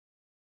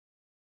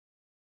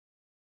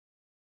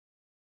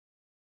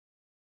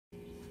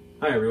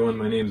Hi everyone,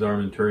 my name is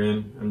Armand.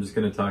 I'm just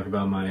going to talk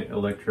about my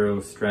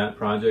Electro Strat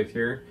project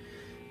here.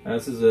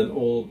 This is an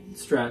old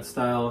Strat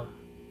style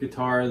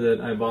guitar that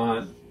I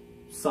bought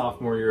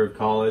sophomore year of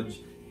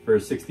college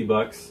for 60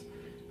 bucks.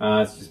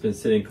 It's just been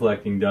sitting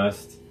collecting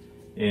dust,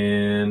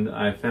 and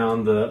I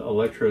found the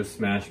Electro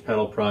Smash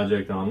pedal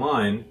project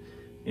online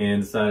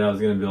and decided I was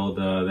going to build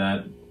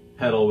that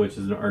pedal, which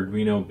is an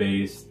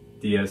Arduino-based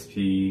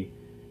DSP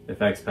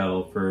effects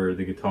pedal for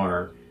the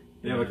guitar.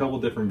 They have a couple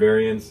different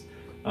variants.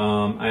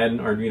 I had an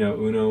Arduino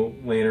Uno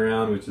laying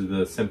around, which is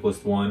the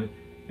simplest one,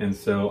 and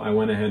so I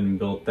went ahead and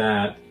built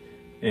that.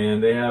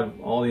 And they have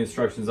all the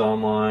instructions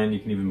online. You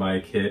can even buy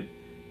a kit,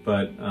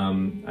 but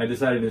I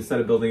decided instead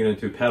of building it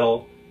into a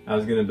pedal, I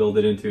was going to build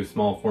it into a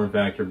small form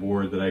factor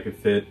board that I could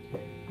fit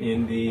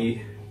in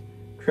the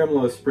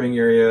tremolo spring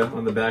area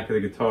on the back of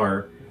the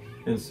guitar.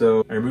 And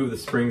so I removed the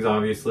springs,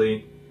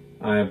 obviously.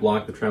 I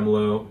blocked the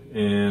tremolo,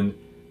 and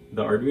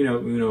the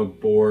Arduino Uno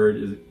board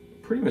is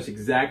pretty much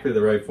exactly the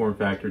right form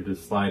factor to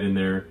slide in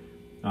there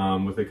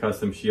with a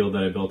custom shield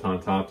that I built on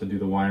top to do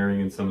the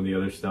wiring and some of the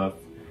other stuff.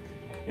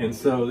 And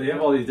so they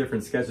have all these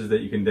different sketches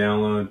that you can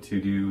download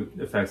to do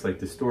effects like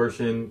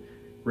distortion,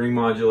 ring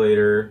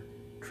modulator,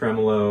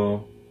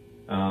 tremolo,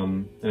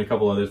 and a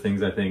couple other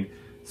things, I think.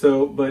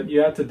 So, but you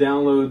have to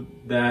download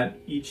that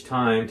each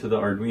time to the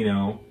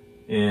Arduino,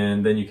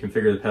 and then you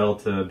configure the pedal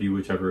to be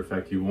whichever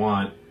effect you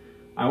want.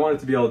 I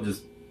wanted to be able to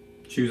just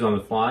choose on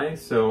the fly,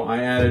 so I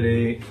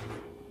added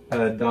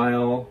a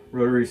dial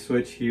rotary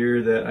switch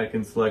here that I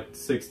can select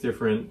 6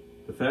 different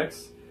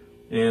effects.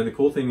 And the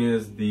cool thing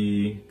is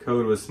the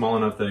code was small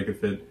enough that I could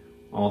fit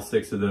all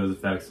 6 of those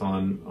effects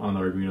on the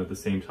Arduino at the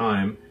same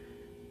time.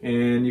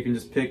 And you can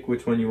just pick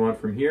which one you want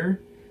from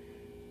here.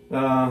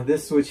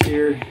 This switch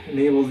here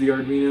enables the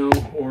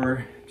Arduino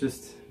or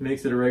just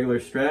makes it a regular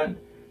Strat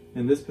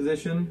in this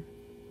position.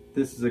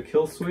 This is a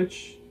kill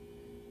switch,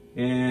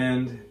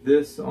 and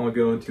this I'll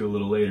go into a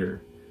little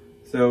later.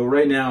 So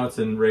right now it's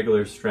in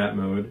regular Strat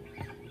mode,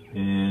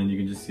 and you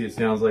can just see it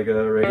sounds like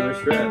a regular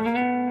Strat.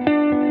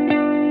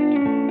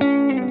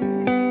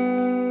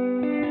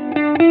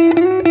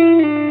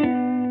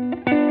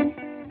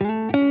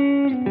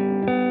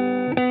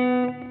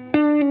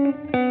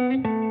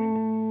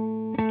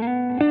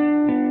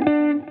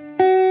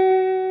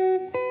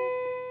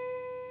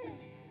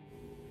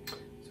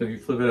 So if you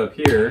flip it up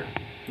here,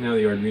 now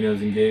the Arduino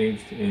is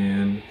engaged,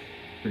 and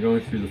we're going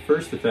through the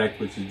first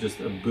effect, which is just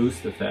a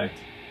boost effect,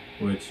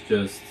 which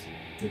just,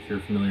 if you're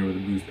familiar with a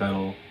boost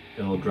pedal,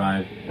 it'll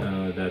drive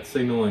that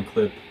signal and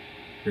clip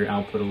your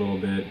output a little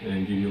bit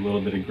and give you a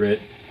little bit of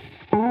grit.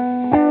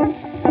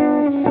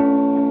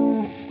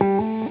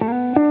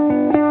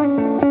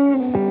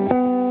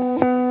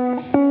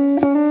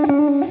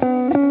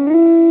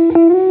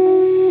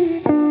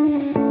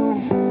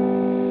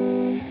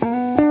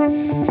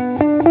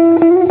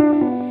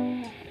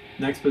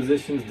 Next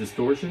position is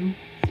distortion,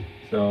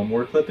 so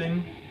more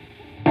clipping.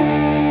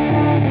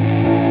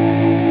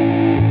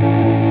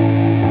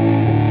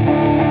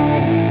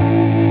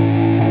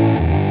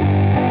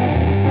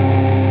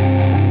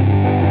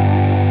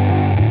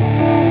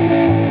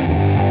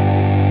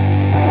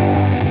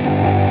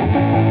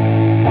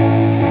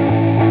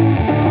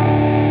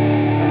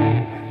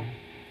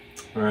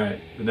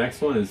 Alright, the next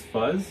one is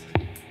fuzz.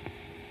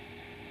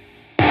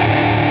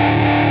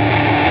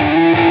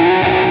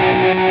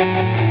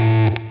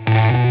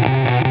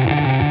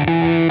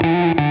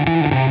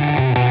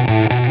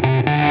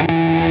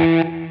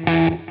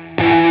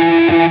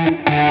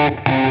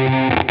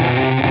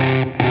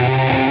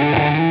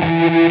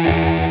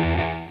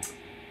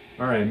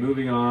 Alright,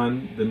 moving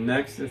on, the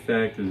next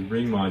effect is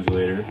ring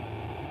modulator.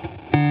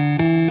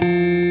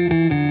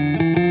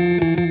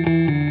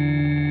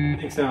 I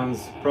think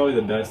sounds probably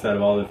the best out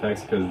of all the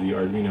effects because the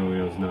Arduino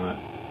Uno is not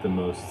the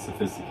most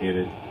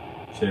sophisticated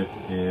chip,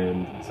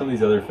 and some of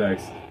these other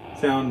effects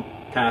sound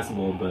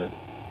passable, but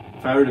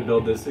if I were to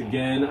build this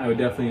again, I would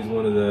definitely use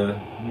one of the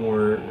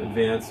more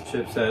advanced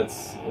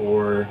chipsets,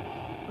 or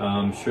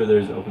I'm sure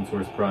there's open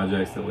source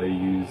projects that let you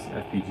use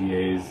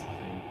FPGAs,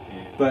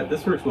 but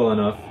this works well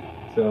enough.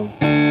 So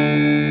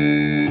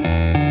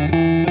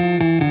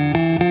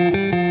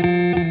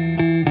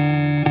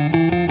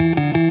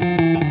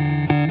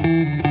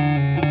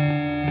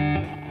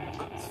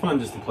it's fun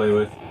just to play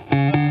with.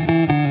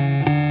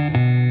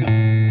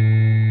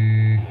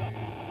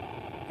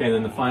 Okay, and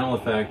then the final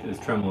effect is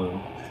tremolo.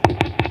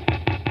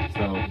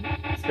 So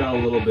it's got a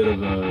little bit of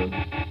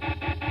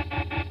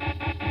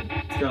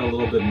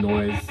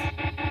noise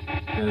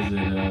as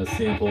it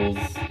samples,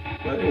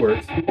 but it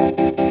works.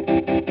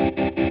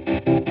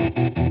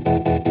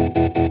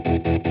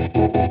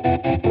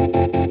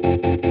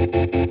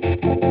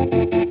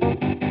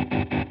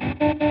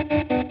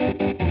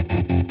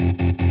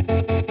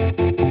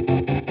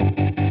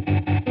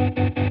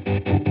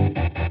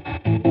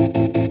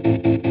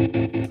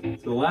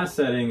 The last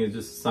setting is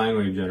just a sine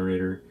wave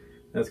generator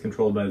that's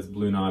controlled by this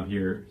blue knob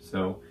here.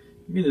 So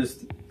you can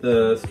just,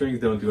 the strings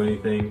don't do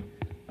anything,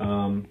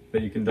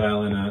 but you can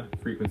dial in a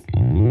frequency.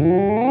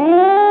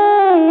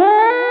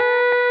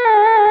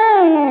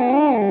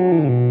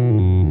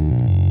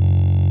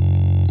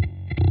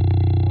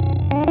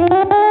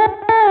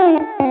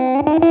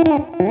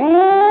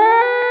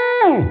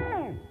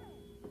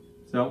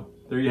 So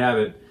there you have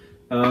it.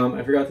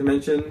 I forgot to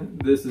mention,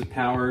 this is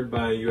powered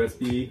by a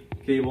USB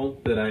cable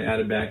that I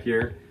added back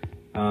here.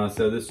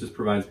 So this just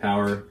provides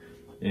power,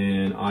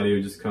 and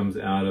audio just comes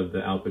out of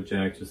the output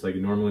jack just like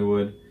it normally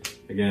would.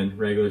 Again,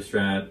 regular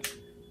Strat,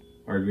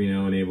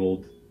 Arduino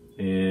enabled,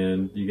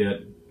 and you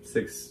get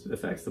 6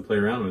 effects to play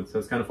around with. So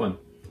it's kind of fun.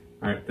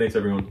 All right, thanks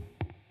everyone.